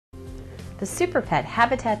The Super Pet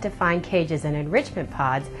habitat-defined cages and enrichment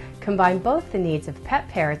pods combine both the needs of pet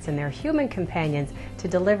parrots and their human companions to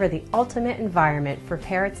deliver the ultimate environment for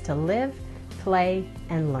parrots to live, play,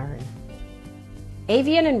 and learn.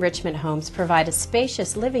 Avian Enrichment homes provide a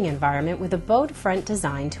spacious living environment with a bowed front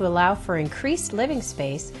design to allow for increased living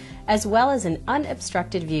space as well as an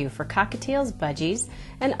unobstructed view for cockatiels, budgies,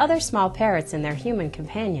 and other small parrots and their human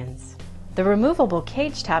companions. The removable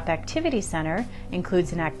cage top activity center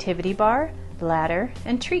includes an activity bar, ladder,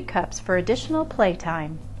 and treat cups for additional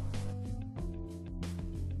playtime.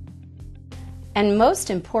 And most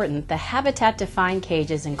important, the habitat-defined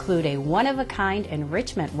cages include a one-of-a-kind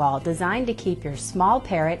enrichment wall designed to keep your small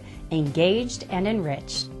parrot engaged and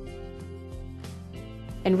enriched.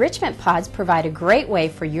 Enrichment pods provide a great way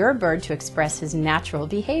for your bird to express his natural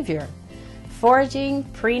behavior. Foraging,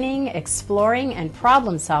 preening, exploring, and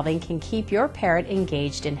problem solving can keep your parrot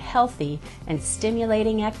engaged in healthy and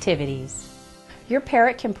stimulating activities. Your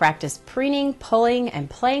parrot can practice preening, pulling, and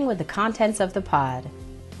playing with the contents of the pod.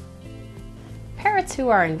 Parrots who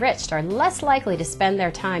are enriched are less likely to spend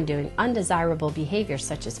their time doing undesirable behaviors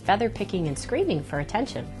such as feather picking and screaming for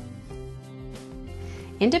attention.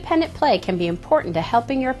 Independent play can be important to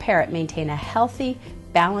helping your parrot maintain a healthy,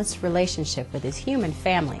 balanced relationship with his human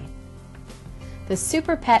family. The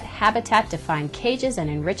Super Pet habitat-defined cages and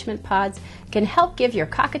enrichment pods can help give your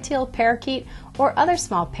cockatiel, parakeet, or other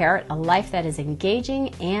small parrot a life that is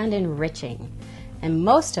engaging and enriching. And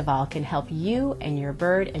most of all, can help you and your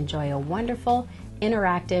bird enjoy a wonderful,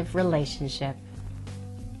 interactive relationship.